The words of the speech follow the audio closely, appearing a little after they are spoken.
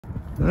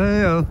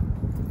Well,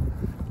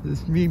 this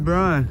is me,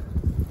 Brian.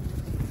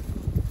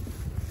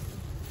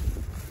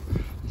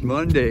 It's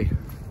Monday,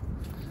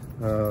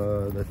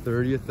 the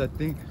 30th, I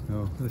think.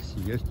 No, let's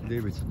see, yesterday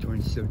was the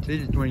 27th,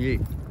 today's the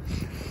 28th.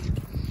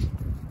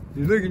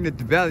 You're looking at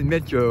the Valley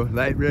Metro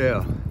light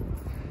rail,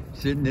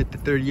 sitting at the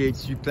 38th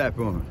Street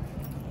platform.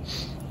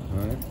 All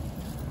right.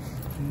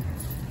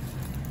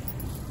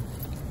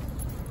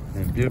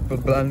 And a beautiful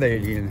blonde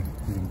lady in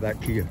a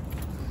black Kia.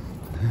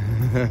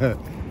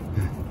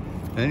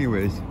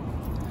 Anyways,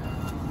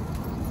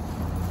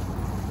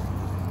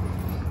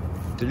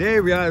 today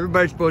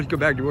everybody's supposed to go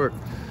back to work,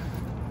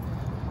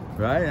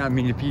 right? I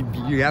mean, if you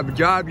have a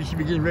job, you should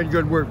be getting ready to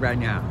go to work right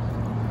now,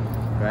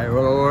 right?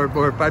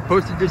 Or if I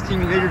posted this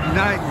thing later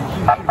tonight, you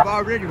should have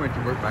already went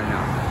to work by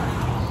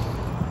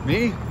now.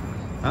 Me,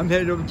 I'm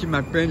headed over to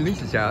my friend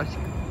Lisa's house,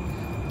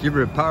 give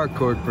her a power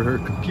cord for her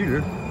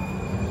computer,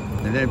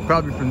 and then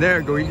probably from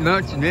there go eat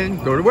lunch and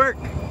then go to work.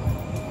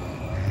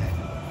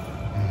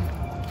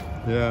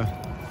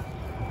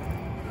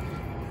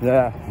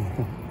 Yeah,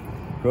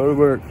 go to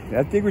work.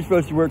 I think we're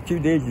supposed to work 2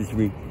 days this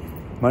week,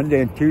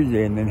 Monday and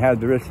Tuesday, and then have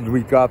the rest of the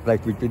week off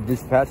like we did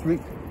this past week.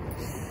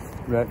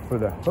 Right, for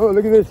the, oh,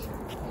 look at this,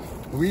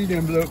 weed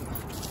envelope.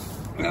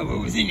 Well, what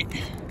was in it?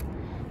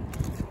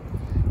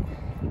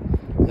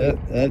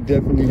 That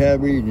definitely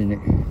had weed in it.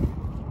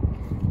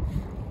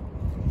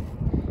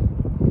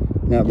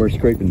 Not worth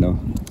scraping though.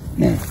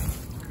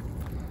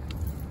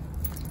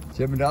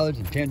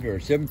 $7.10 or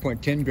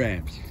 7.10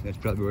 grams. That's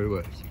probably what it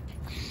was.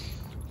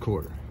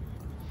 Quarter.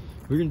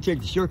 We're gonna take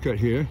the shortcut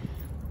here.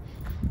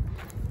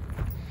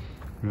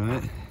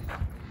 Right.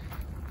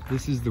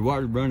 This is the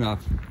water runoff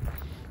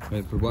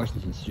right for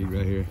Washington Street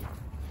right here.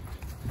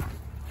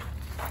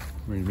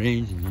 When it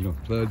rains and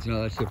floods and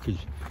all that stuff, because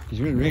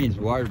when it rains,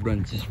 water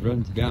just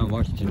runs down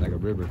Washington like a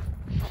river.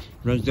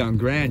 Runs down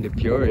Grand to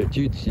Peoria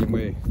too, the same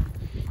way.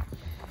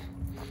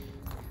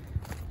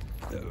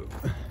 Oh.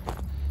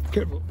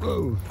 Careful,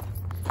 whoa.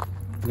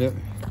 Yep.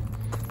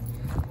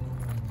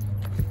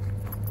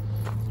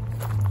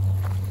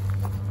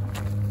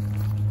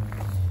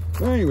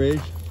 Well, anyways,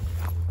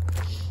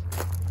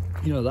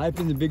 life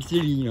in the big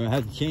city,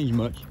 hasn't changed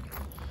much,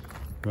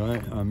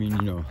 right? I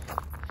mean,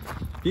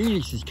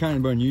 Phoenix is kind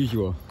of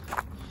unusual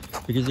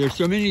because there's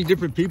so many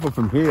different people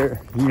from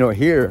here,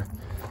 here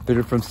that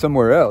are from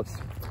somewhere else.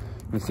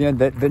 And saying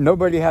that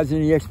nobody has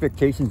any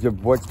expectations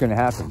of what's going to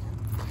happen,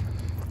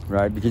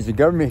 right? Because the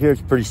government here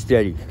is pretty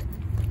steady,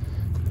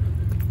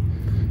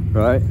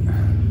 right?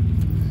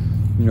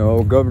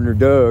 Old Governor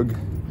Doug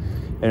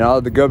and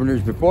all the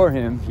governors before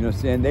him,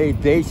 saying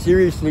they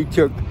seriously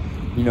took,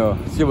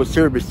 civil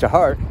service to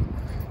heart,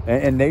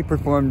 and they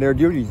performed their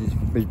duties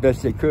as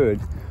best they could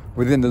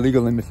within the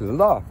legal limits of the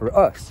law for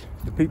us,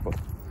 the people.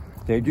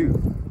 They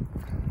do.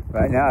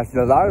 Right now,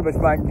 so a lot of us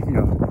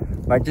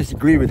might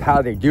disagree with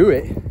how they do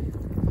it,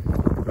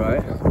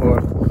 right?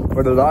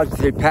 Or the laws that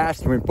they pass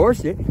to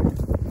enforce it,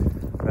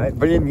 right?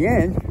 But in the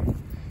end,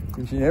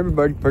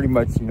 everybody pretty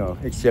much,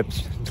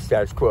 accepts the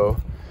status quo,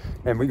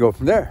 and we go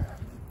from there.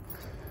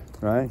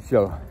 Right,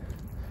 so,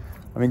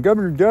 I mean,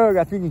 Governor Doug,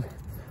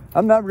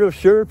 I'm not real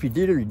sure if he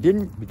did or he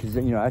didn't, because,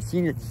 I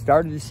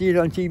started to see it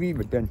on TV,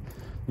 but then,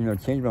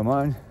 changed my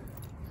mind.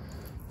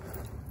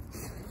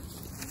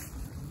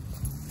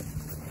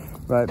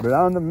 Right, but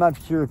I'm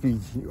not sure if he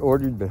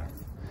ordered the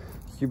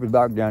stupid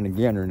lockdown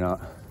again or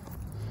not.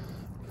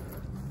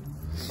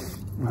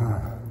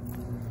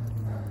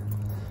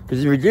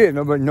 Because if he did,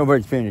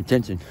 nobody's paying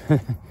attention.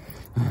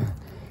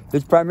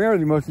 It's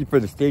primarily mostly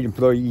for the state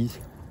employees.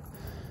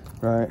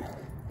 Right,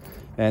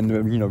 and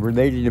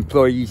related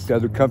employees to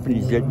other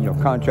companies that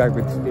contract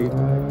with the state.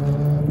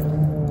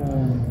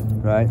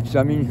 Right,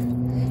 so I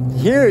mean,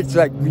 here it's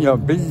like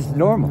business is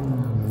normal.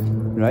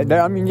 Right,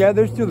 I mean, yeah,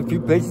 there's still a few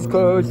places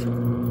closed.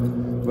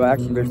 Well,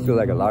 actually, there's still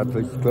like a lot of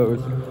places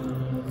closed.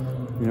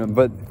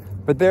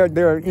 But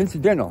they're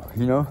incidental.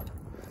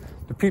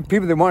 The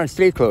people that want to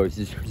stay closed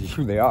is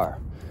who they are.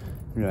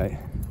 Right,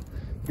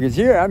 because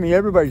here, I mean,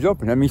 everybody's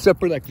open. I mean, except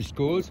for like the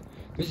schools.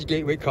 This is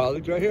Gateway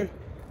College right here.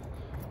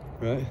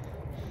 Right,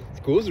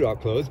 schools are all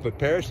closed, but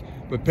Paris'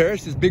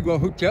 big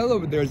old hotel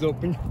over there is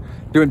open,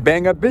 doing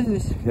bang up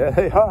business. Yeah,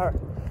 they are.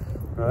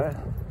 Right,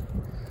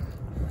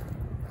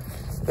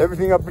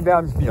 everything up and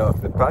down.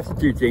 The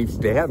prostitutes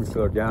they haven't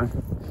slowed down.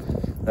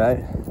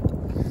 Right,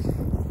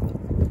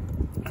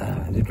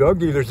 the drug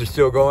dealers are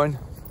still going.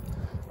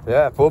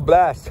 Yeah, full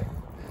blast.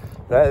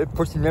 Right, they're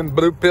pushing them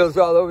blue pills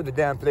all over the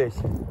damn place.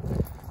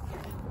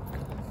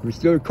 We're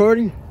still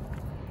recording.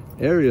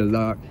 Area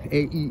lock,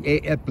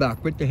 AEAF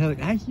block. What the hell?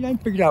 I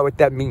haven't figured out what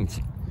that means.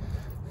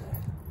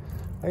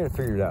 I gotta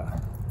figure it out.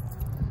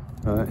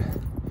 All right.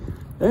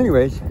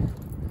 Anyways,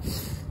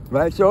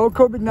 right. So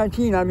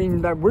COVID-19. I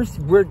mean,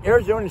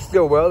 Arizona's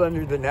still well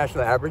under the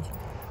national average.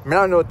 I mean,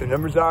 I don't know what the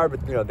numbers are, but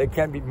they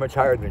can't be much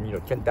higher than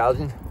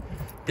 10,000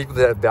 people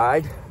that have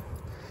died,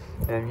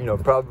 and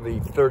probably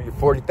 30 or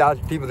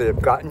 40,000 people that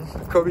have gotten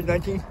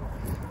COVID-19.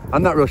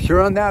 I'm not real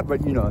sure on that, but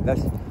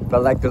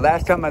but like the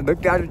last time I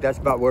looked at it, that's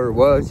about where it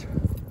was.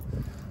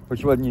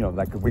 which was, you know,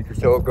 like a week or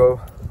so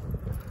ago.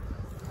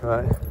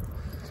 Right?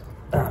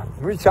 I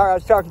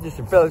was talking to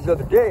some fellas the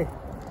other day,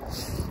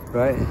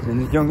 right?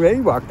 And this young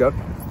lady walked up,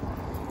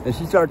 and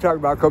she started talking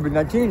about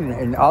COVID-19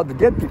 and all the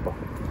dead people,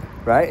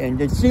 right? And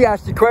then she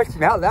asked the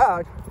question out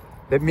loud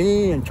that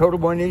me and Total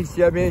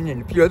 187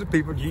 and a few other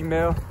people,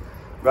 Gmail,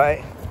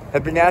 right,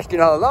 have been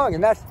asking all along.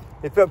 And that's,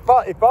 if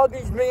all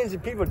these millions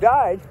of people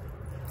died,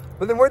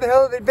 well, then where the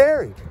hell are they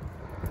buried?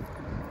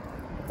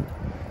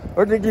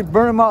 Or did they just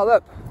burn them all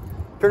up,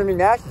 turn them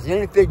into ashes?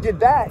 And if they did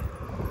that,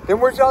 then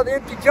where's all the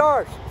empty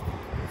jars?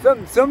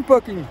 Some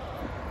fucking,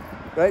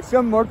 right,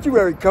 some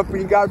mortuary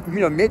company got, you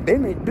know, they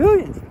made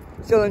billions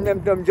selling them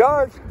dumb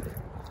jars,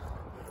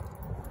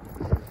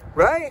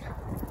 right?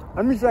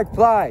 I'm just like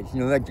flies,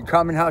 you know, like the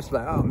common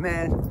housefly. Oh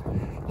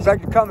man, it's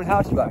like the common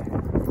housefly,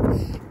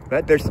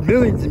 right? There's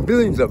millions and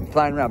billions of them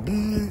flying around.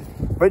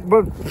 But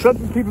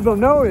something people don't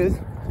know is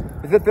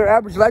that their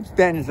average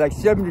lifespan is like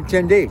 7 to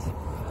 10 days,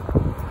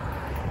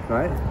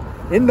 right?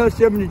 In those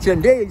 7 to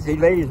 10 days, they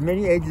lay as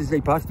many eggs as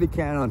they possibly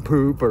can on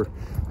poop or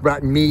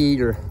rotten meat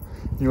or,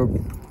 you know,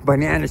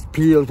 bananas,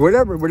 peels,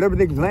 whatever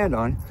they can land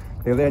on.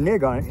 They lay an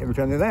egg on it every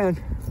time they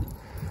land,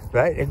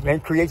 right? And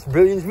it creates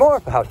billions more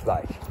for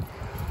houseflies,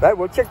 right?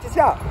 Well, check this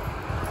out.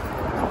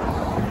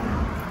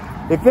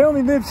 If they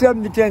only live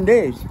 7 to 10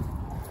 days,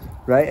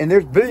 right, and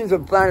there's billions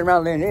of them flying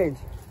around laying eggs,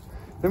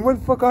 then where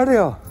the fuck are they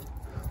all?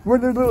 Where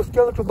are their little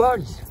skeletal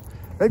bodies,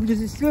 right?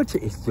 Because it still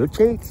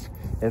takes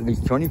at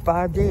least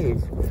 25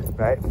 days,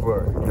 right,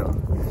 for, you know,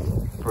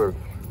 for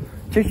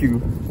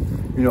tissue,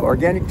 you know,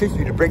 organic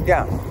tissue to break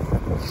down.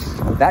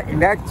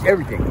 And that's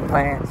everything.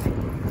 Plants,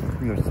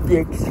 you know,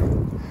 sticks,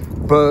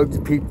 bugs,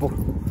 people.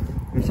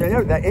 You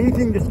know, that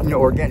anything that's, you know,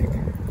 organic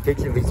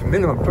takes at least a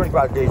minimum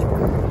 25 days, you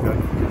know,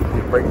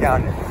 to break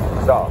down and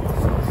dissolve.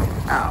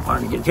 Ow,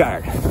 I'm getting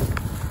tired.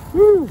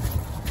 Woo!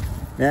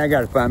 Man, I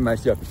gotta find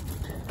myself.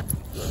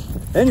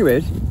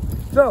 Anyways,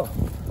 so,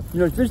 you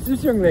know,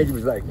 this young lady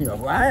was like, you know,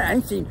 well, I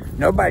ain't seen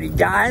nobody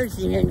die. I ain't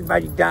seen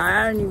anybody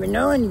die. I don't even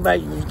know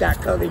anybody who's got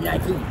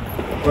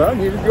COVID-19. Well,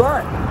 neither do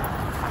I.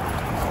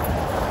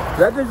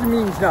 That doesn't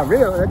mean it's not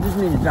real. That just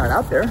means it's not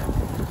out there,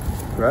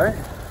 right?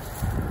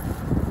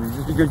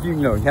 Just because you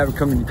know, you haven't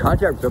come into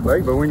contact with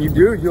somebody, but when you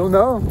do, you'll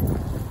know,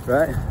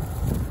 right?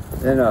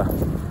 And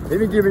they've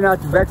been giving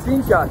out the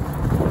vaccine shot.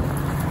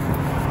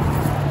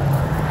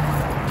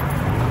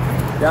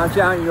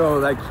 Downtown, you know,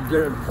 like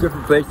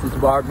different places,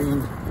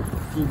 Walgreens,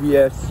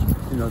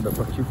 CVS, you know, the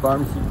two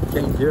pharmacy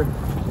chains here,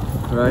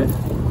 right?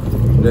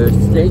 The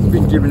state's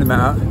been giving them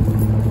out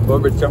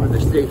over at some of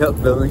the state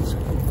health buildings,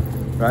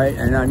 right?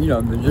 And you know,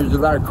 there's a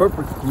lot of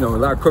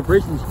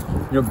corporations,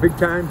 you know, big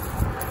time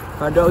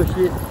 $5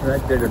 shit,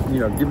 right? That are, you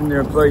know, giving their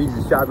employees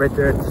a shot right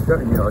there at the,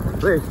 you know, at the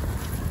place,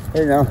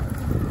 you know,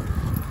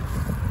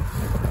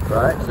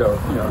 right? So,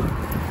 you know,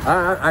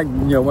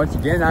 you know, once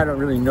again, I don't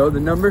really know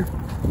the number,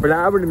 but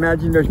I would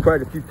imagine there's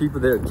quite a few people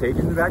that have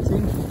taken the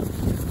vaccine.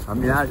 I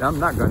mean, I'm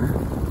not gonna.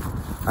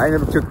 I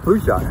never took a flu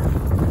shot,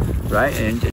 right? And